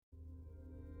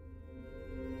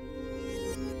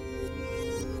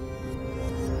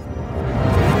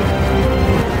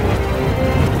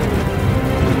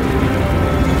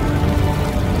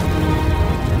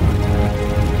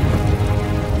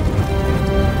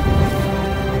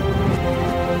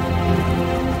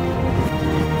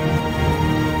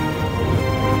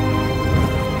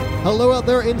Hello out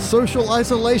there in social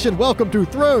isolation. Welcome to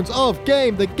Thrones of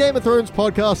Game, the Game of Thrones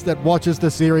podcast that watches the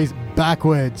series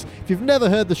backwards. If you've never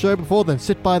heard the show before, then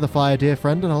sit by the fire, dear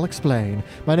friend, and I'll explain.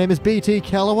 My name is BT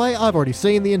Calloway. I've already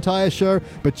seen the entire show,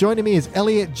 but joining me is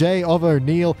Elliot J. of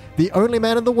O'Neill, the only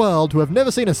man in the world who have never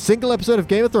seen a single episode of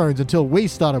Game of Thrones until we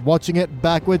started watching it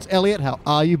backwards. Elliot, how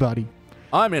are you, buddy?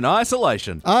 I'm in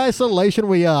isolation. Isolation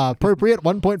we are. Appropriate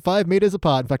 1.5 meters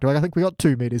apart. In fact, I think we got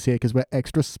 2 meters here because we're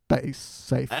extra space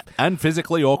safe. And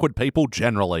physically awkward people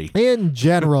generally. In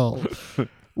general.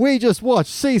 We just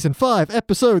watched Season 5,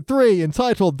 Episode 3,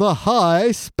 entitled The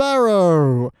High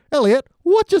Sparrow. Elliot,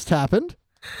 what just happened?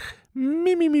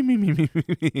 Me.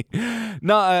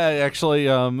 No, actually,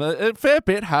 a fair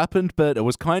bit happened, but it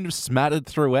was kind of smattered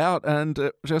throughout, and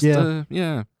it just,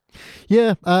 yeah.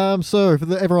 Yeah, so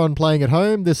for everyone playing at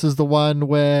home, this is the one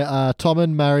where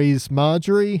Tommen marries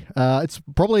Marjorie. It's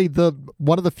probably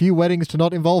one of the few weddings to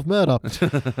not involve murder.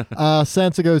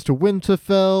 Sansa goes to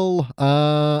Winterfell,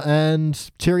 and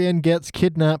Tyrion gets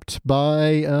kidnapped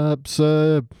by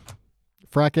Sir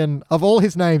Fracken. Of all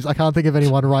his names, I can't think of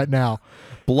anyone right now.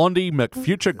 Blondie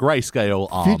McFuture Grayscale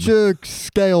arm. Future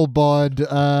Scale Bod,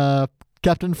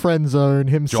 Captain Friendzone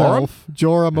himself.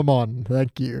 Jorah Mormont,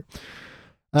 thank you.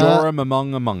 Jorah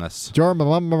Among Us.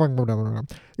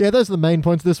 Yeah, those are the main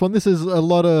points of this one. This is a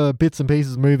lot of bits and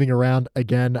pieces moving around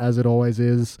again, as it always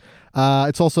is.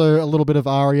 It's also a little bit of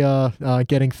Arya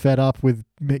getting fed up with,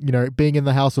 being in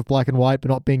the House of Black and White, but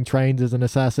not being trained as an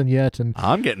assassin yet. And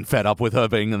I'm getting fed up with her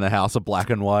being in the House of Black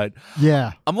and White.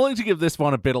 Yeah. I'm willing to give this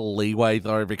one a bit of leeway,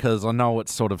 though, because I know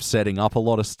it's sort of setting up a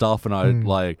lot of stuff, and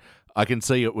I can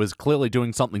see it was clearly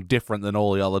doing something different than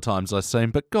all the other times I've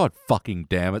seen, but god fucking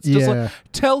damn, it's just like,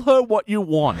 tell her what you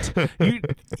want. You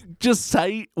just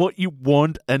say what you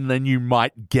want and then you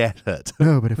might get it.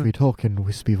 No, but if we talk in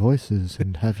wispy voices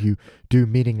and have you do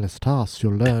meaningless tasks,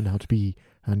 you'll learn how to be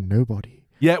a nobody.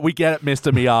 Yeah, we get it,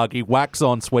 Mr. Miyagi. Wax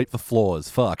on, sweep the floors.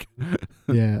 Fuck.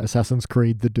 Yeah, Assassin's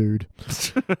Creed the dude.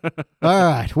 All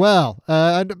right, well,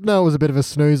 I know it was a bit of a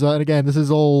snoozer, and again, this is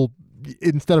all...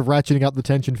 Instead of ratcheting up the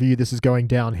tension for you, this is going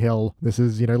downhill. This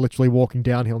is, literally walking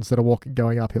downhill instead of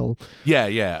going uphill.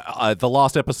 Yeah. The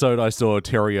last episode I saw,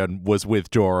 Tyrion was with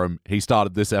Joram. He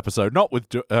started this episode not with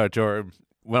Joram.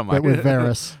 What am I? But with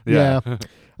Varys. Yeah.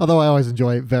 Although I always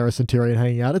enjoy Varys and Tyrion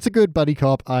hanging out. It's a good buddy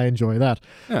cop. I enjoy that.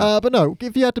 Yeah. But no,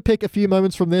 if you had to pick a few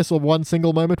moments from this or one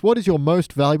single moment, what is your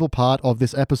most valuable part of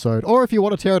this episode? Or if you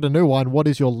want to tear out a new one, what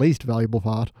is your least valuable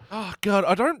part? Oh, God,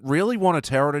 I don't really want to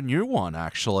tear out a new one,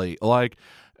 actually.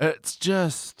 It's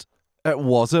just... It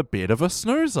was a bit of a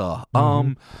snoozer.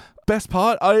 Mm-hmm. Best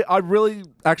part, I really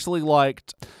actually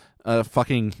liked... I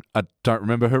don't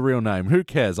remember her real name. Who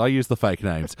cares? I use the fake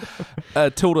names.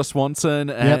 Tilda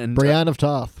Swanson and Brienne of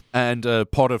Tarth. And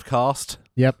Pod of Cast.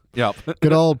 Yep.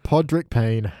 Good old Podrick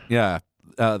Payne. Yeah.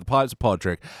 The Pipes of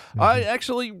Podrick. Mm-hmm. I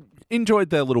actually enjoyed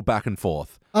their little back and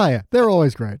forth. Oh, yeah. They're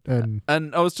always great. And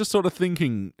I was just sort of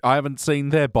thinking, I haven't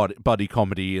seen their buddy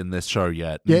comedy in this show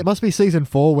yet. Yeah, it must be season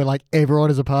 4 where everyone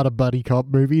is a part of buddy cop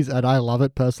movies, and I love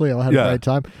it personally. I had a great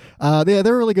time. They're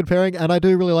a really good pairing, and I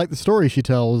do really like the story she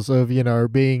tells of,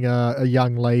 being a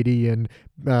young lady and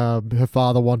her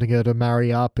father wanting her to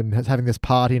marry up and having this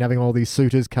party and having all these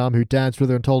suitors come who danced with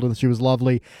her and told her that she was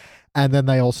lovely, and then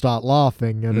they all start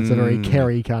laughing, and it's a very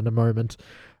Carrie kind of moment.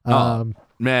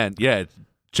 Man, yeah.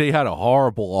 She had a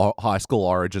horrible high school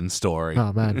origin story.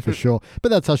 Oh, man, for sure.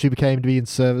 But that's how she became to be in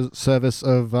service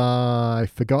of, I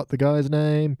forgot the guy's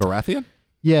name. Baratheon?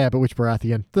 Yeah, but which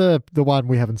Baratheon? The one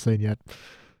we haven't seen yet.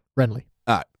 Renly.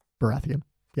 Baratheon.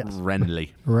 Yes. Renly.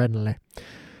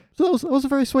 So that was a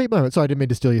very sweet moment. Sorry, I didn't mean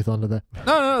to steal your thunder there.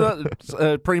 No,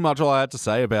 that's pretty much all I had to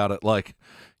say about it.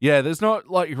 There's not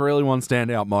really one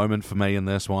standout moment for me in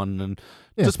this one, and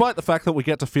despite the fact that we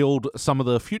get to field some of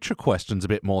the future questions a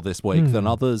bit more this week than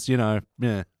others, yeah.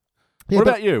 What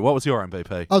about you? What was your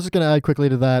MVP? I was just going to add quickly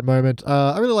to that moment.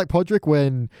 I really like Podrick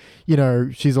when,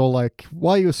 she's all like,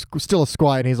 why are you still a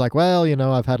squire? And he's like, well,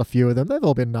 I've had a few of them. They've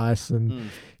all been nice.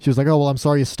 And she was like, oh, well, I'm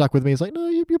sorry you're stuck with me. He's like, no,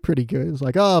 you're pretty good. It's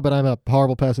like, oh, but I'm a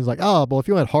horrible person. He's like, oh, well, if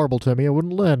you weren't horrible to me, I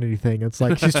wouldn't learn anything. It's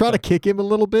like she's trying to kick him a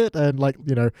little bit and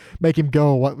make him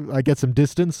go, get some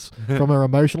distance from her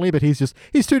emotionally. But he's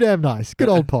too damn nice. Good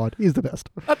old Pod. He's the best.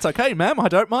 That's okay, ma'am. I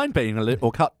don't mind being a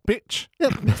little cut bitch.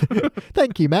 Yep.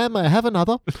 Thank you, ma'am. I have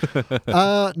another.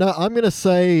 No, I'm going to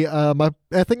say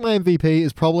I think my MVP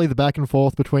is probably the back and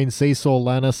forth between Cecil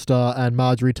Lannister and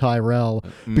Marjorie Tyrell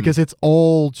because it's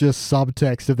all just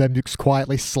subtext of them just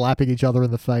quietly slapping each other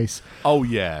in the face. Oh,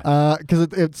 yeah. Because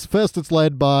it's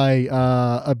led by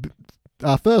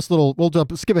our first little... We'll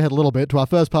skip ahead a little bit to our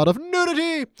first part of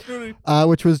nudity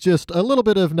which was just a little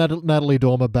bit of Natalie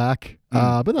Dormer back,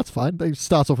 but that's fine. It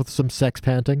starts off with some sex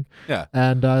panting,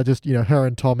 and just her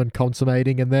and Tom and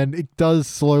consummating, and then it does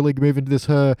slowly move into this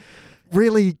her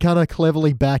really kind of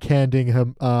cleverly backhanding her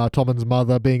Tommen's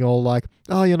mother, being all like,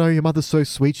 oh, your mother's so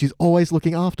sweet, she's always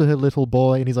looking after her little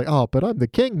boy, and he's like, oh, but I'm the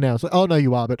king now. So, oh no,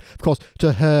 you are, but of course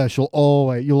to her you'll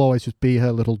always just be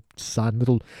her little son,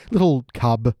 little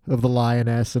cub of the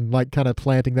lioness, and like kind of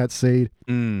planting that seed.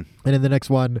 And in the next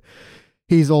one,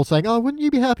 he's all saying, oh, wouldn't you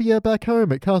be happier back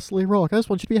home at Castle Rock? I just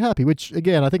want you to be happy, which,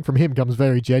 again, I think from him comes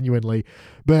very genuinely.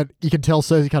 But you can tell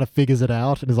Cersei kind of figures it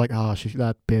out and is like, oh,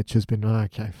 that bitch has been,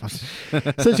 okay, fuck.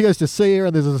 So she goes to see her,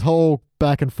 and there's this whole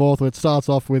back and forth where it starts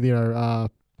off with,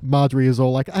 Marjorie is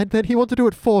all like, and then he wanted to do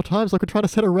it 4 times, like we're trying to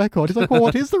set a record. He's like, well,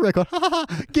 what is the record?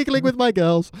 Giggling with my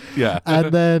girls. Yeah.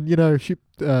 And then,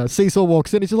 Cecil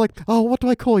walks in. He's just like, oh, what do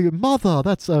I call you? Mother.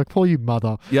 That's, call you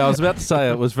mother. Yeah, I was about to say,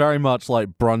 it was very much like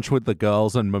brunch with the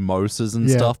girls and mimosas and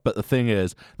stuff. But the thing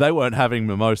is, they weren't having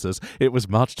mimosas. It was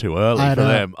much too early for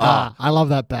them. I love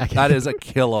that back. That is a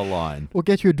killer line. We'll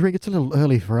get you a drink. It's a little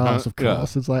early for us, of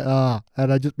course. Yeah. It's like,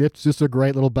 and it's just a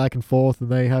great little back and forth. And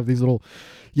they have these little,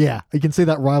 you can see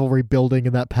that rivalry building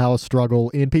and that power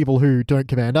struggle in people who don't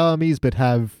command armies, but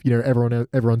have,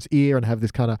 everyone's ear and have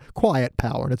this kind of quiet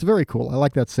power. And it's very cool. I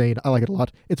like that scene. I like it a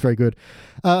lot. It's very good.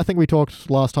 I think we talked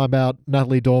last time about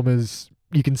Natalie Dormer's,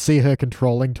 you can see her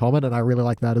controlling Tommen, and I really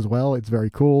like that as well. It's very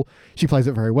cool. She plays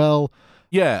it very well.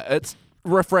 Yeah, it's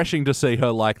refreshing to see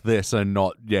her like this and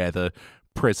not, the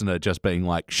prisoner just being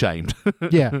like shamed.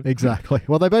 Yeah, exactly.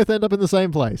 Well, they both end up in the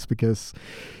same place because,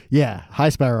 High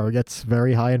Sparrow gets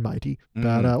very high and mighty.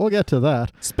 But we'll get to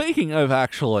that. Speaking of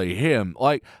actually him,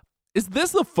 like, is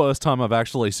this the first time I've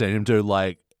actually seen him do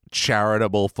like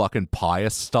charitable fucking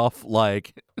pious stuff?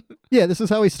 Like, yeah, this is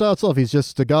how he starts off. He's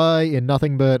just a guy in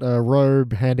nothing but a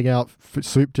robe handing out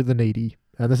soup to the needy.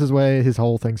 And this is where his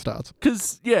whole thing starts.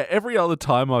 Because, every other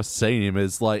time I've seen him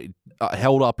is like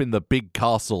held up in the big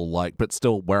castle, like, but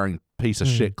still wearing piece of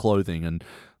shit clothing and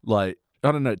like,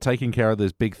 I don't know, taking care of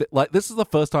this big thing. Like, this is the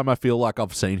first time I feel like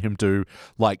I've seen him do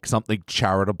like something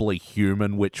charitably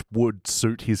human, which would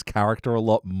suit his character a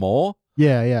lot more.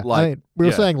 Yeah. Like, I mean, we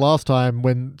were saying last time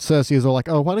when Cersei is all like,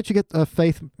 oh, why don't you get a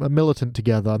faith militant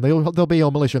together? And they'll be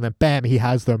your militia. And then bam, he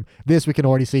has them. This we can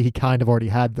already see he kind of already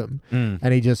had them.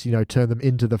 And he just, turned them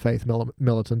into the faith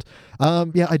militant.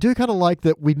 I do kind of like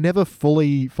that we never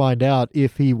fully find out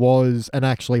if he was an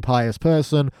actually pious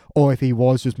person or if he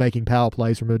was just making power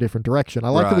plays from a different direction. I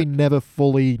like that we never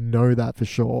fully know that for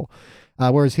sure.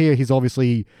 Whereas here, he's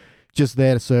obviously just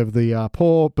there to serve the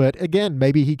poor, but again,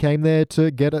 maybe he came there to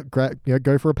get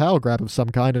go for a power grab of some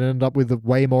kind and end up with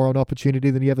way more an opportunity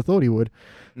than he ever thought he would.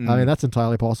 I mean, that's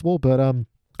entirely possible, but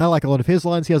I like a lot of his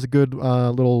lines. He has a good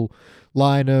little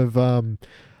line of,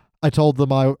 I told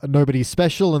them nobody's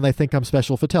special and they think I'm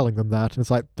special for telling them that. And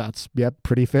it's like, that's,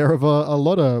 pretty fair of a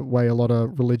lot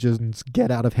of religions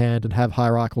get out of hand and have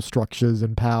hierarchical structures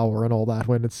and power and all that,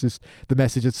 when it's just the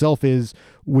message itself is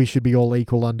we should be all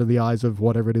equal under the eyes of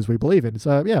whatever it is we believe in.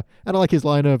 So, and I like his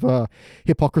line of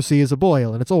hypocrisy is a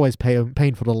boil and it's always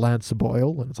painful to lance a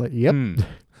boil. And it's like, yep.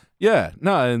 Yeah,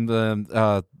 no, and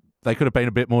they could have been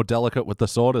a bit more delicate with the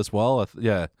sword as well.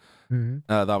 That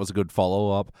was a good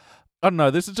follow-up. I don't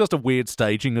know, this is just a weird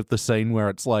staging of the scene where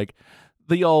it's like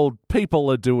the old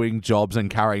people are doing jobs and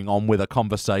carrying on with a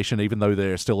conversation even though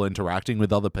they're still interacting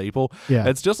with other people. Yeah.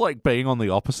 It's just like being on the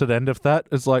opposite end of that.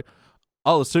 It's like,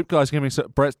 oh, the soup guy's giving me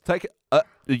Brett, take it.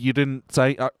 You didn't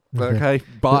say, okay,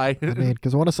 bye. I mean,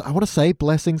 because I want to say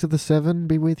blessings of the 7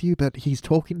 be with you, but he's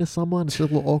talking to someone. It's a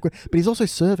little awkward, but he's also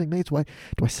serving me. Do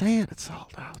I say it? It's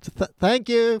thank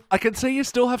you. I can see you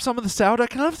still have some of the sourdough.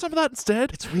 Can I have some of that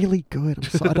instead? It's really good.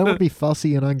 I don't want to be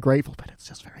fussy and ungrateful, but it's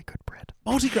just very good bread.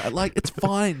 Multigrain, like, it's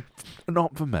fine.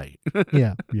 Not for me.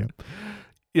 Yeah.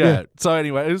 Yeah. So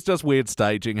anyway, it was just weird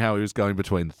staging how he was going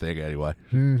between the thing anyway.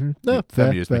 No,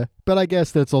 fair. But I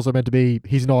guess that's also meant to be,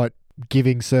 he's not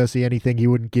giving Cersei anything he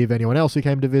wouldn't give anyone else who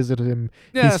came to visit him.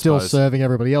 He's still serving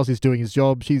everybody else. He's doing his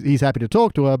job. He's happy to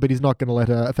talk to her, but he's not going to let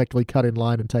her effectively cut in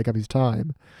line and take up his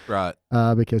time. Right.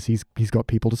 Because he's got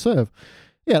people to serve.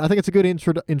 Yeah, I think it's a good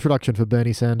introduction for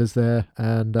Bernie Sanders there.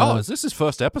 And is this his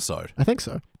first episode? I think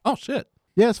so. Oh, shit.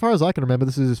 Yeah, as far as I can remember,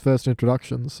 this is his first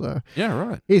introduction. So yeah,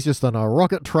 right. He's just on a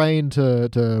rocket train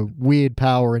to weird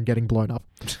power and getting blown up.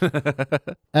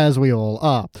 As we all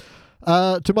are.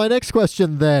 To my next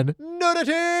question then.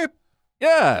 Nudity!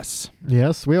 Yes.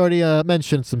 Yes, we already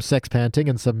mentioned some sex panting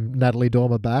and some Natalie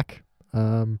Dormer back.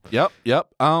 Yep.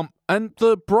 And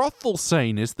the brothel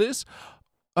scene, is this...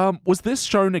 was this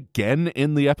shown again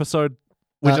in the episode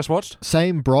we just watched?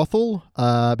 Same brothel,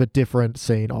 but different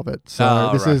scene of it. So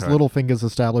this is Littlefinger's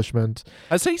establishment.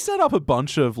 Has he set up a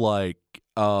bunch of like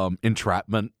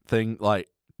entrapment thing? Like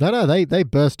No, they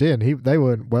burst in. They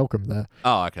weren't welcome there.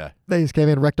 Oh, okay. They just came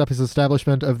in, wrecked up his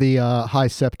establishment of the High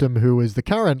Septum, who is the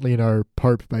current,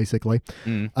 Pope, basically,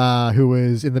 who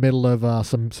was in the middle of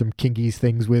some kinky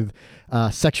things with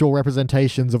sexual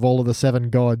representations of all of the 7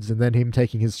 gods, and then him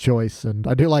taking his choice. And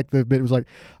I do like the bit. It was like,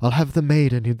 I'll have the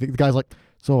maiden. The guy's like,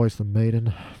 it's always the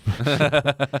maiden.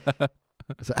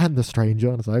 So, and the stranger.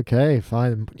 And it's like, okay,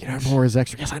 fine. More is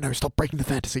extra. Yes, I know. Stop breaking the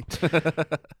fantasy.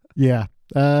 Yeah.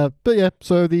 But yeah,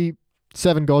 so the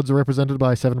 7 gods are represented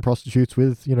by 7 prostitutes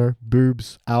with,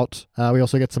 boobs out. We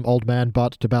also get some old man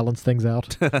butt to balance things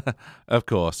out. Of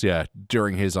course, yeah.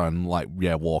 During his own,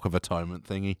 walk of atonement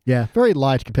thingy. Yeah, very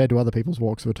light compared to other people's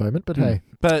walks of atonement, but hey.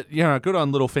 But, good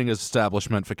on Littlefinger's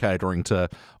establishment for catering to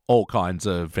all kinds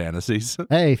of fantasies.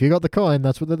 Hey, if you got the coin,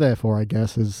 that's what they're there for, I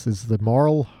guess. Is the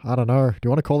moral? I don't know. Do you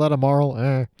want to call that a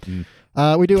moral?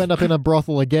 We do end up in a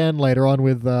brothel again later on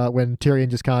with when Tyrion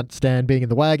just can't stand being in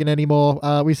the wagon anymore.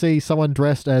 We see someone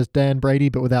dressed as Dan Brady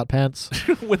but without pants.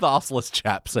 With arseless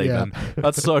chaps even. Yeah.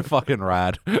 That's so fucking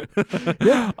rad.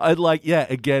 Yeah.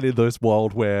 Again in this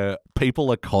world where people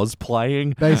are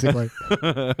cosplaying. Basically.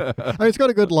 It's got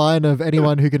a good line of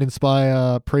anyone who can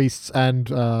inspire priests and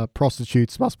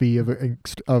prostitutes must be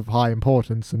of high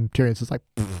importance, and Tyrion's just like,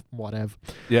 whatever.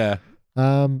 Yeah.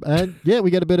 And yeah, we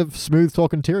get a bit of smooth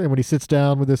talking Tyrion when he sits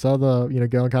down with this other,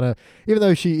 girl, and kind of, even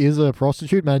though she is a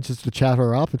prostitute, manages to chat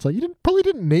her up. It's like, probably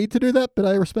didn't need to do that, but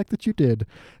I respect that you did.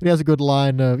 And he has a good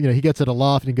line of, he gets her to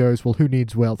laugh and he goes, well, who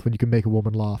needs wealth when you can make a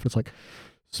woman laugh? It's like,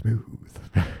 smooth.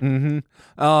 Mm-hmm.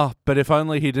 Oh, but if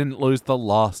only he didn't lose the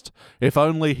lust. If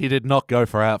only he did not go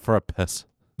out for a piss.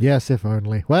 Yes, if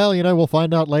only. Well, we'll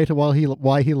find out later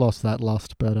why he lost that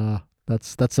lust, but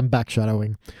that's some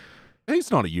backshadowing.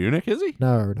 He's not a eunuch, is he?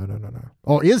 No.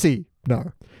 Or is he?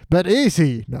 No. But is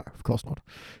he? No, of course not.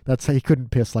 He couldn't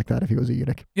piss like that if he was a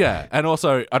eunuch. Yeah, and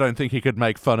also I don't think he could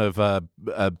make fun of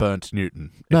Burnt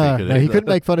Newton. No, he couldn't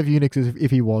make fun of eunuchs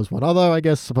if he was one. Although I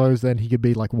suppose then he could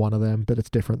be like one of them, but it's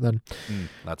different then.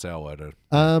 That's our word.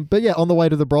 But yeah, on the way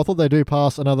to the brothel, they do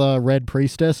pass another red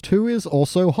priestess who is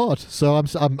also hot. So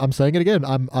I'm saying it again.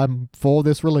 I'm for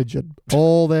this religion.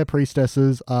 All their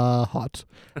priestesses are hot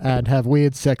and have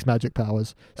weird sex magic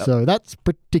powers. Yep. So that's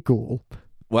pretty cool.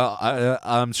 Well,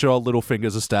 I'm sure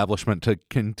Littlefinger's establishment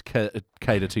can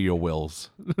cater to your wills.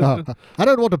 I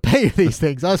don't want to pay these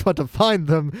things. I just want to find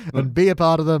them and be a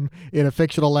part of them in a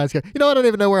fictional landscape. I don't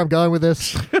even know where I'm going with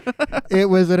this. It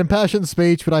was an impassioned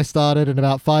speech, but I started, and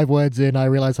about 5 words in, I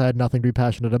realized I had nothing to be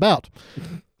passionate about.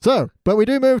 So, but we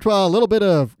do move to our little bit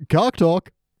of cock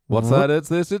talk. What's that?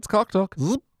 It's cock talk.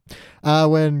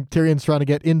 When Tyrion's trying to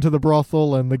get into the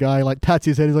brothel and the guy pats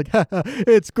his head, he's like,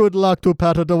 it's good luck to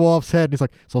pat a dwarf's head. And he's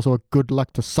like, it's also a good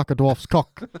luck to suck a dwarf's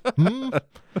cock.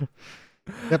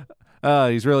 Yep.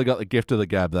 He's really got the gift of the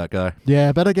gab, that guy.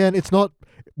 Yeah, but again, it's not,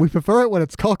 we prefer it when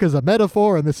it's cock as a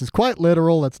metaphor, and this is quite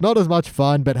literal. It's not as much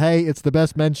fun, but hey, it's the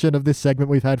best mention of this segment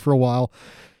we've had for a while.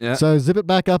 Yeah. So zip it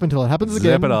back up until it happens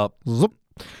again. Zip it up. Zip.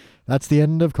 That's the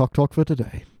end of cock talk for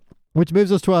today. Which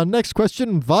moves us to our next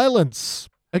question, violence.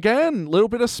 Again, a little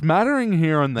bit of smattering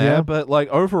here and there, but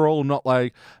overall not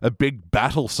like a big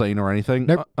battle scene or anything.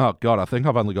 Nope. Oh, God, I think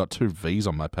I've only got 2 Vs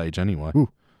on my page anyway. Ooh.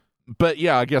 But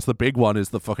yeah, I guess the big one is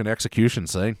the fucking execution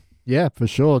scene. Yeah, for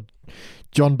sure.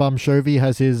 John Bum Shovey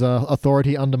has his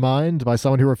authority undermined by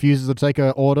someone who refuses to take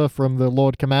an order from the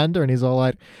Lord Commander, and he's all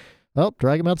like, oh,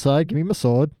 drag him outside, give me my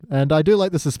sword. And I do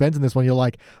like the suspense in this one. You're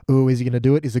like, oh, is he going to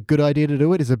do it? Is it a good idea to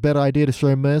do it? Is it a better idea to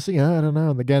show mercy? I don't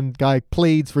know. And again, guy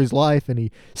pleads for his life and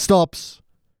he stops.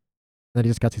 Then he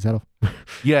just cuts his head off.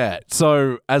 Yeah,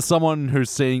 so as someone who's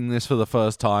seeing this for the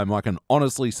first time, I can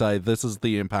honestly say this is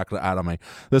the impact it had on me.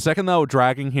 The second they were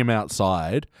dragging him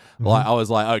outside, I was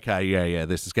like, okay, yeah,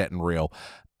 this is getting real.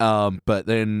 But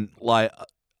then,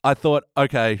 I thought,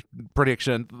 okay,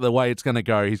 prediction, the way it's going to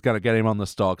go, he's going to get him on the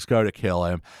stocks, go to kill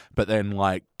him, but then,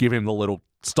 give him the little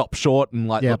stop short and,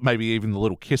 maybe even the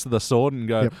little kiss of the sword and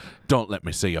go, don't let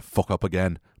me see you fuck up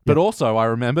again. But also, I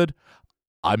remembered,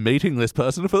 I'm meeting this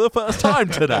person for the first time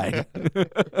today.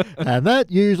 And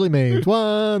that usually means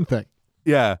one thing.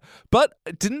 Yeah, but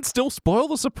it didn't still spoil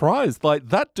the surprise.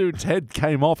 That dude's head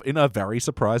came off in a very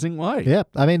surprising way. Yeah,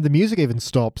 I mean, the music even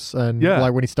stops, and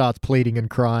when he starts pleading and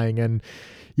crying, and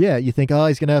yeah, you think, oh,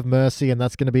 he's going to have mercy, and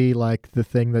that's going to be the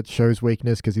thing that shows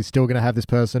weakness, because he's still going to have this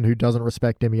person who doesn't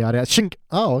respect him, yada, shink.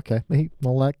 Oh, okay,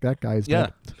 that guy is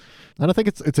dead. And I think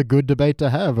it's a good debate to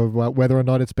have of whether or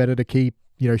not it's better to keep,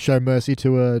 show mercy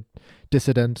to a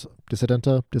dissenter,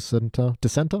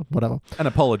 whatever. An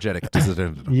apologetic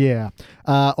dissident. Yeah.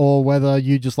 Or whether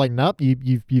you just like, nope,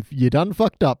 you done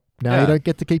fucked up. Now you don't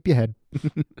get to keep your head.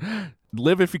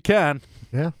 Live if you can.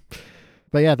 Yeah.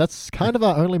 But yeah, that's kind of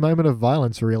our only moment of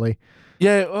violence, really.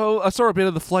 Yeah, well, I saw a bit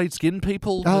of the flayed skin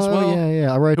people as well.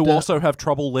 Yeah. I wrote who also have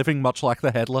trouble living, much like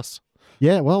the headless.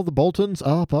 Yeah, well, the Boltons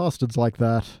are bastards like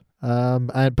that.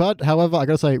 But however, I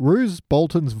gotta say, Ruse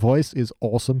Bolton's voice is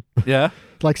awesome. Yeah.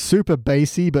 Like super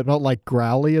bassy, but not like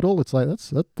growly at all. It's like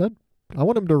that. I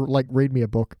want him to like read me a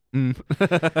book.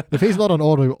 If he's not on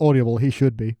Audible, he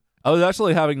should be. I was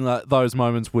actually having those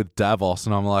moments with Davos,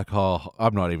 and I'm like, oh,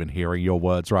 I'm not even hearing your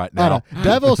words right now.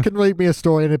 Davos can read me a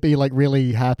story and it'd be like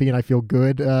really happy and I feel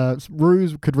good.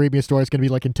 Ruse could read me a story, it's going to be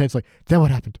like intense, like, then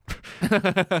what happened?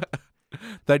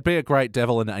 They'd be a great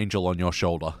devil and angel on your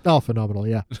shoulder. Oh, phenomenal,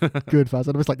 yeah. Good fast.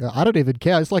 And I was like, I don't even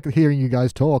care. It's like hearing you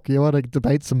guys talk. You want to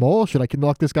debate some more? Should I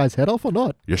knock this guy's head off or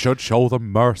not? You should show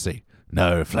them mercy.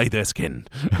 No, flay their skin.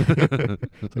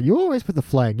 So you always put the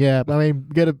flaying. Yeah, I mean,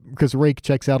 because Reek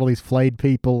checks out all these flayed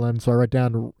people, and so I wrote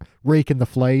down Reek and the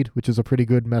Flayed, which is a pretty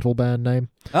good metal band name.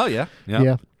 Oh, yeah.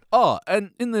 Oh,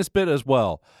 and in this bit as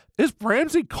well, is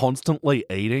Ramsay constantly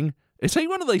eating? Is he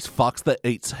one of these fucks that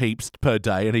eats heaps per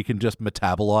day and he can just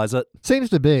metabolize it?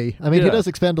 Seems to be. I mean, he does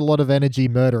expend a lot of energy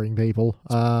murdering people,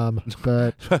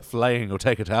 but... Flaying will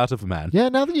take it out of a man. Yeah,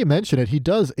 now that you mention it, he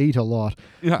does eat a lot.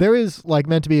 Yeah. There is like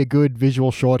meant to be a good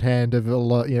visual shorthand of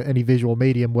any visual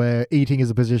medium where eating is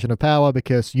a position of power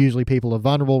because usually people are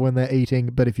vulnerable when they're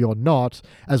eating, but if you're not,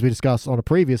 as we discussed on a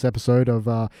previous episode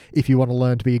of if you want to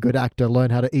learn to be a good actor, learn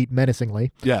how to eat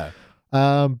menacingly. Yeah.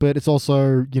 But it's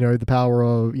also, the power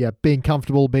of, being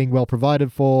comfortable, being well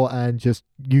provided for, and just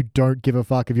you don't give a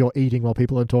fuck if you're eating while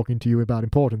people are talking to you about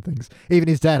important things. Even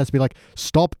his dad has to be like,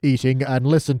 stop eating and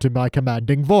listen to my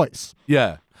commanding voice.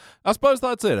 Yeah. I suppose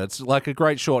that's it. It's like a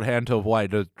great shorthand of a way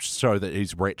to show that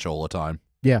he's rich all the time.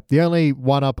 Yeah, the only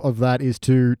one-up of that is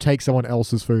to take someone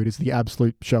else's food is the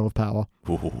absolute show of power.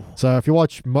 Ooh. So if you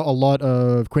watch a lot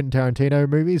of Quentin Tarantino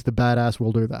movies, the badass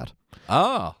will do that.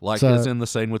 Ah, as in the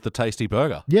scene with the tasty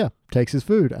burger. Yeah, takes his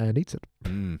food and eats it.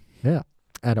 Mm. Yeah,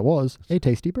 and it was a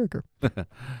tasty burger. Do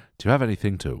you have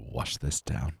anything to wash this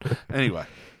down? Anyway.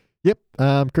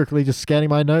 Yep, quickly just scanning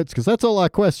my notes because that's all our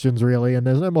questions really, and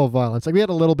there's no more violence. Like we had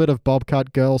a little bit of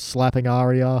Bobcat Girl slapping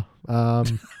Arya.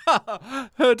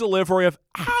 Her delivery of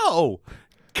 "ow,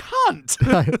 cunt."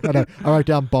 I know. I wrote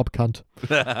down Bob cunt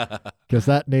because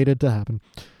that needed to happen.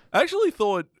 I actually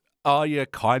thought Arya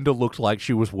kind of looked like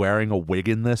she was wearing a wig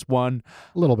in this one.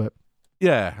 A little bit.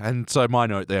 Yeah, and so my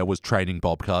note there was training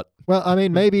bob cut. Well, I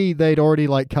mean, maybe they'd already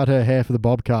cut her hair for the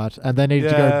bob cut, and they needed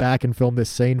to go back and film this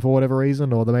scene for whatever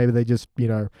reason, or maybe they just,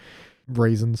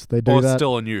 reasons they do that. Or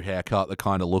still a new haircut that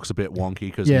kind of looks a bit wonky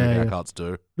because new haircuts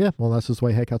do. Yeah, well, that's just the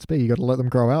way haircuts be. You got to let them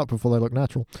grow out before they look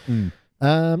natural.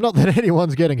 Not that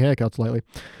anyone's getting haircuts lately.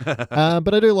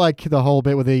 But I do like the whole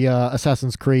bit with the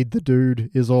Assassin's Creed. The dude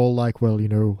is all like, well,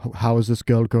 how is this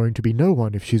girl going to be no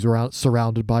one if she's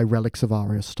surrounded by relics of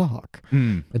Arya Stark?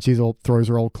 And she's throws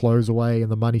her old clothes away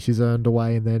and the money she's earned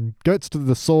away and then goes to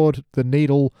the sword, the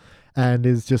needle, and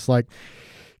is just like,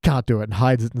 can't do it and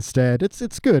hides it instead.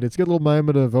 It's good. It's a good little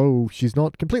moment of, she's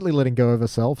not completely letting go of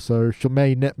herself, so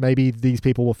maybe these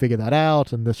people will figure that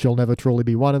out and that she'll never truly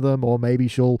be one of them, or maybe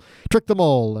she'll trick them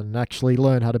all and actually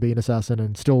learn how to be an assassin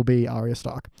and still be Arya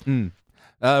Stark.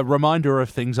 Reminder of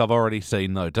things I've already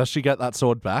seen, though. Does she get that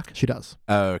sword back? She does.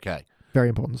 Oh, okay. Very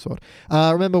important sword.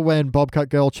 Remember when Bobcat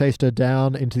Girl chased her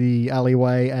down into the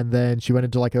alleyway and then she went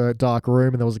into a dark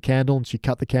room and there was a candle and she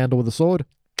cut the candle with a sword?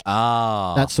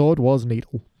 Ah. That sword was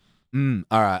needle. All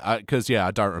right, because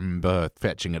I don't remember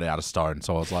fetching it out of stone,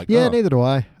 so I was like, yeah, neither do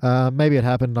I. Maybe it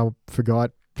happened and I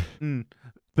forgot.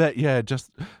 But yeah,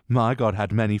 just my God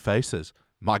had many faces.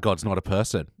 My God's not a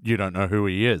person. You don't know who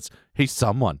he is. He's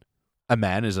someone. A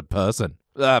man is a person.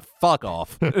 Fuck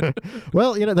off.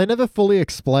 Well, they never fully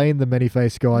explain the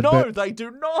many-faced God. No, they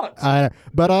do not.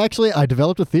 But I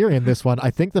developed a theory in this one. I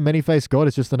think the many-faced God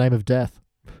is just the name of death.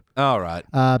 All right.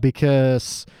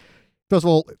 Because... First of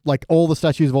all, all the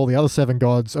statues of all the other 7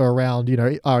 gods are around,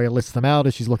 Arya lists them out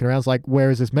as she's looking around. It's like,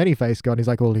 where is this many-faced God? And he's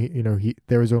like, well,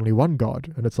 there is only one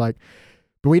God. And it's like,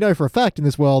 but we know for a fact in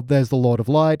this world, there's the Lord of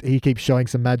Light. He keeps showing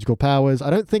some magical powers. I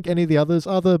don't think any of the others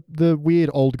are the weird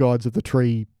old gods of the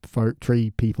tree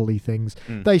people-y things.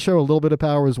 They show a little bit of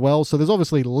power as well. So there's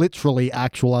obviously literally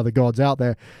actual other gods out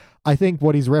there. I think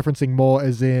what he's referencing more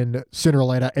is in sooner or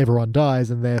later, everyone dies,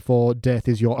 and therefore death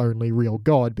is your only real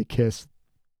God because...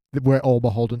 we're all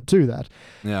beholden to that.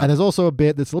 Yeah. And there's also a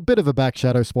bit that's a bit of a back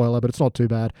shadow spoiler, but it's not too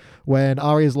bad. When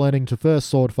Arya's learning to first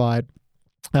sword fight,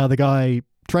 the guy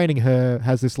training her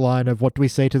has this line of, what do we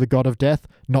say to the god of death?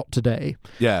 Not today.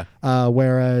 Yeah.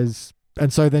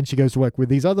 And so then she goes to work with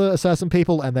these other assassin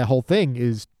people, and their whole thing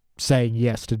is saying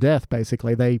yes to death,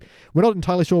 basically. We're not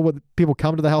entirely sure what people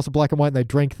come to the House of Black and White and they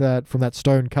drink that from that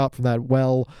stone cup, from that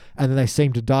well, and then they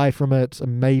seem to die from it,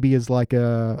 and maybe as like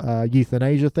a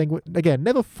euthanasia thing. Again,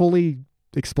 never fully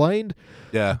explained.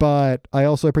 Yeah. But I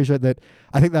also appreciate that.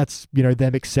 I think that's,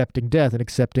 them accepting death and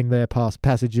accepting their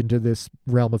passage into this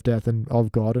realm of death and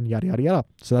of God and yada, yada, yada.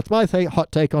 So that's my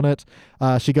hot take on it.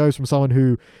 She goes from someone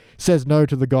who says no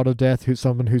to the god of death, who's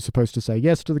someone who's supposed to say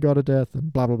yes to the god of death,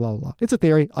 and blah, blah, blah, blah. It's a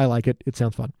theory. I like it. It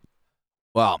sounds fun.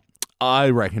 Well,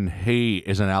 I reckon he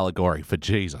is an allegory for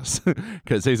Jesus,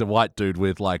 because he's a white dude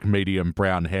with like medium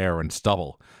brown hair and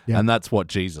stubble. Yeah. And that's what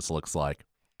Jesus looks like.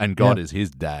 And God is his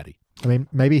daddy. I mean,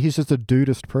 maybe he's just a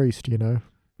dudist priest,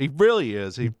 He really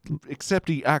is. Except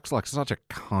he acts like such a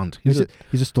cunt. He's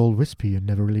just all wispy and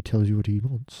never really tells you what he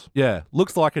wants. Yeah,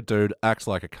 looks like a dude, acts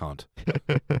like a cunt.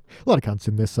 A lot of cunts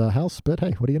in this house, but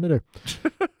hey, what are you going to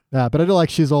do? But I do like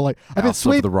she's all like, I've been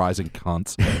sweeping the rising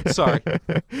cunts. Sorry.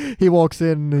 He walks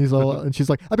in and she's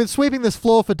like, I've been sweeping this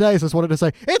floor for days. I just wanted to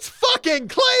say, it's fucking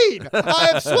clean. I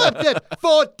have swept it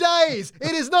for days.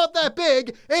 It is not that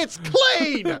big. It's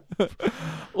clean.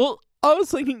 Well, I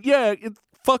was thinking, it's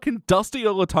fucking dusty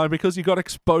all the time because you got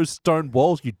exposed stone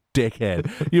walls, you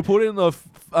dickhead. You put in the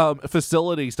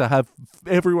facilities to have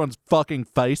everyone's fucking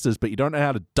faces, but you don't know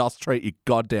how to dust treat your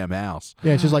goddamn house.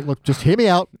 Yeah, she's like, look, just hear me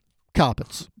out.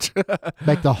 Carpets.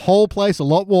 Make the whole place a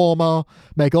lot warmer,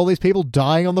 make all these people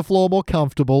dying on the floor more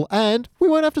comfortable, and we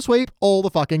won't have to sweep all the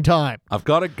fucking time. I've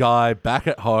got a guy back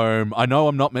at home. I know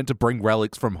I'm not meant to bring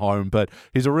relics from home, but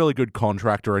he's a really good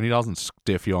contractor and he doesn't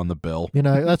stiff you on the bill.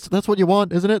 That's what you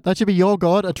want, isn't it? That should be your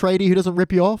god, a tradie who doesn't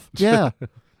rip you off. Yeah.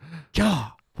 Yeah.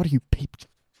 What are you peeped?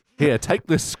 Here, take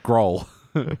this scroll.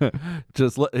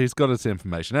 He's got his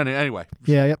information. Anyway.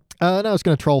 Yeah, yep. Now I was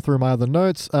going to troll through my other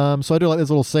notes. So I do like this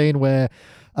little scene where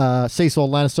Cecil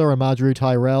Lannister and Marjorie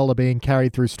Tyrell are being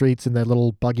carried through streets in their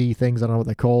little buggy things. I don't know what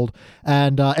they're called.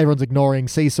 And everyone's ignoring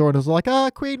Cecil and is like,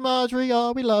 Queen Marjorie,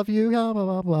 we love you, blah,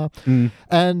 blah, blah.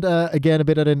 And again, a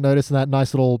bit I didn't notice in that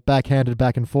nice little backhanded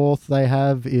back and forth they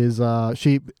have is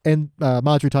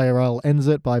Marjorie Tyrell ends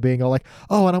it by being all like,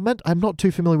 and I'm not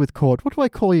too familiar with court. What do I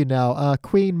call you now?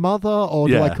 Queen Mother? Or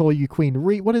do I call you Queen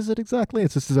What is it exactly?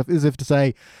 It's just as if to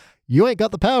say, you ain't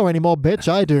got the power anymore, bitch.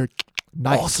 I do.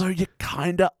 Nice. Also, you're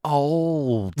kind of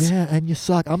old. Yeah, and you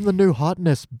suck. I'm the new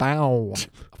hotness. Bow.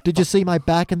 Did you see my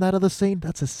back in that other scene?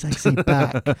 That's a sexy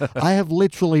back. I have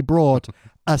literally brought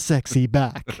a sexy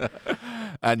back.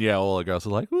 And all the girls are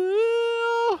like,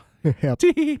 woo. Yep.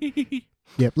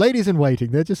 Yep. Ladies in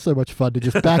waiting. They're just so much fun to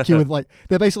just back you with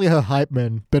they're basically her hype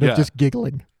men, but of just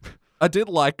giggling. I did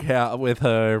like how with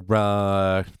her,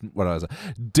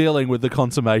 dealing with the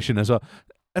consummation as well.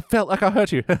 It felt like I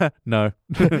hurt you. No.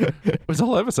 It was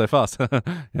all over so fast.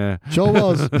 Yeah. Sure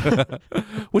was.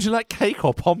 Would you like cake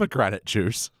or pomegranate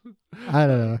juice? I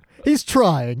don't know. He's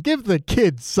trying. Give the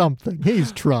kids something.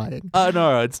 He's trying. I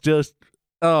know. It's just,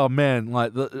 oh man,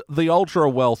 like the ultra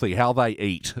wealthy, how they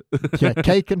eat. Yeah,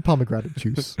 cake and pomegranate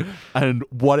juice. And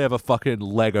whatever fucking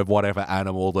leg of whatever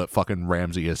animal that fucking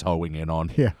Ramsay is hoeing in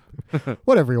on. Yeah.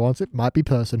 Whatever he wants. It might be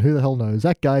person. Who the hell knows?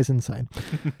 That guy's insane.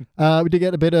 We did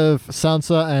get a bit of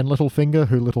Sansa and Littlefinger,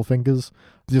 who Littlefingers,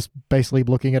 just basically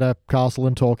looking at a castle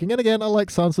and talking. And again, I like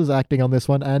Sansa's acting on this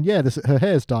one. And her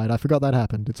hair's dyed. I forgot that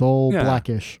happened. It's all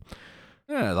blackish.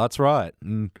 Yeah, that's right.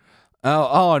 And,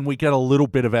 and we get a little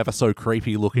bit of ever so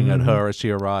creepy looking at her as she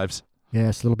arrives.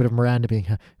 Yes, a little bit of Miranda being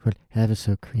ever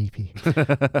so creepy.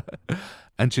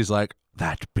 And she's like,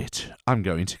 that bitch, I'm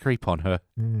going to creep on her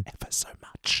ever so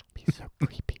much. Be so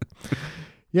creepy.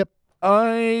 Yep.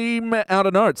 I'm out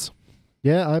of notes.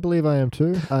 Yeah, I believe I am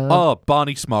too.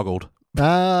 Barney smuggled.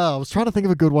 I was trying to think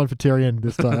of a good one for Tyrion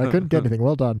this time. I couldn't get anything.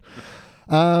 Well done.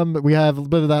 We have a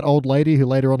bit of that old lady who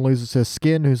later on loses her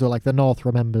skin, who's like, the North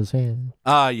remembers him.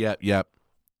 Yep.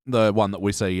 The one that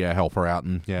we see, help her out.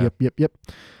 And Yep.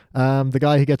 The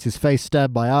guy who gets his face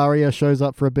stabbed by Arya shows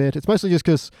up for a bit. It's mostly just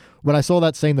because when I saw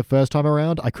that scene the first time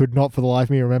around, I could not for the life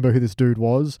of me remember who this dude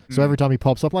was. So every time he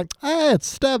pops up, I'm like, it's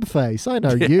Stab Face. I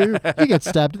know you. You get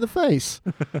stabbed in the face.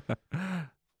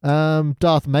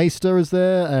 Darth Maester is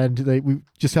there, and we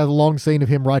just have a long scene of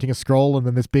him writing a scroll, and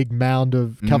then this big mound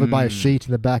covered by a sheet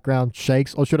in the background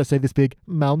shakes. Or should I say this big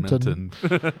mountain.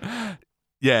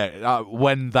 Yeah,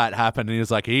 when that happened, he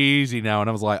was like, easy now. And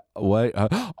I was like, wait.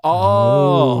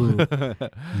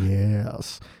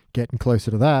 Yes. Getting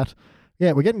closer to that.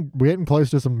 Yeah, we're getting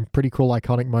close to some pretty cool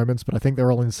iconic moments, but I think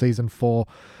they're all in season 4.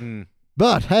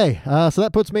 But hey, so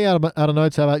that puts me out of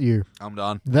notes. How about you? I'm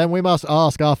done. Then we must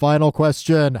ask our final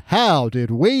question. How did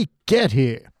we get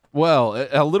here? Well,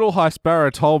 a little high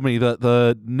sparrow told me that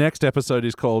the next episode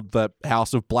is called The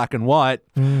House of Black and White.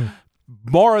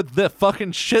 More of the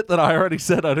fucking shit that I already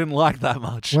said I didn't like that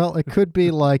much. Well, it could be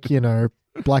like,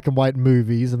 black and white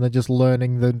movies and they're just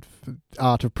learning the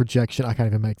art of projection. I can't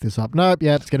even make this up. Nope,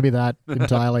 yeah, it's going to be that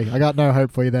entirely. I got no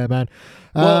hope for you there, man.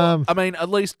 Well, I mean, at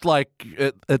least like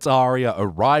it's Arya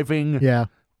arriving. Yeah.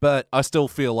 But I still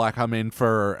feel like I'm in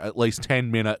for at least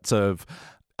 10 minutes of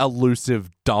elusive,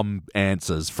 dumb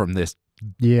answers from this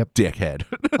dickhead.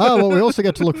 What we also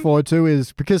get to look forward to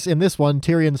is, because in this one,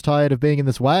 Tyrion's tired of being in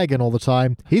this wagon all the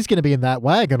time, he's going to be in that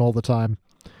wagon all the time.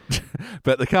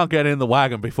 But they can't get in the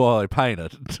wagon before they paint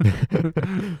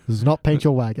it. Does not paint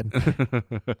your wagon.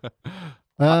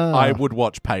 I would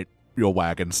watch Paint Your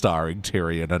Wagon starring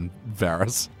Tyrion and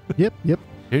Varys. Yep.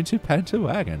 Going to paint a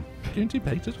wagon. Going to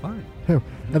paint it fine.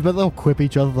 But they'll quip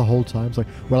each other the whole time. It's like,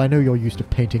 well, I know you're used to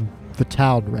painting the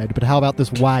town red, but how about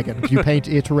this wagon? Could you paint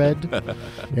it red?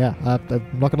 Yeah,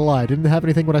 I'm not going to lie. I didn't have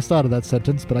anything when I started that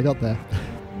sentence, but I got there.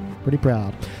 Pretty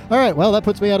proud. All right, well, that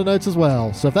puts me out of notes as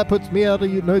well. So if that puts me out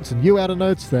of notes and you out of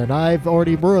notes, then I've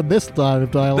already ruined this line of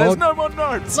dialogue. There's no more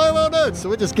notes. No more notes, so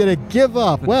we're just going to give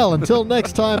up. Well, until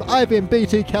next time, I've been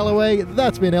BT Calloway.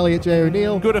 That's been Elliot J.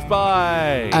 O'Neill.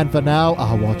 Goodbye. And for now,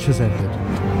 our watch has ended.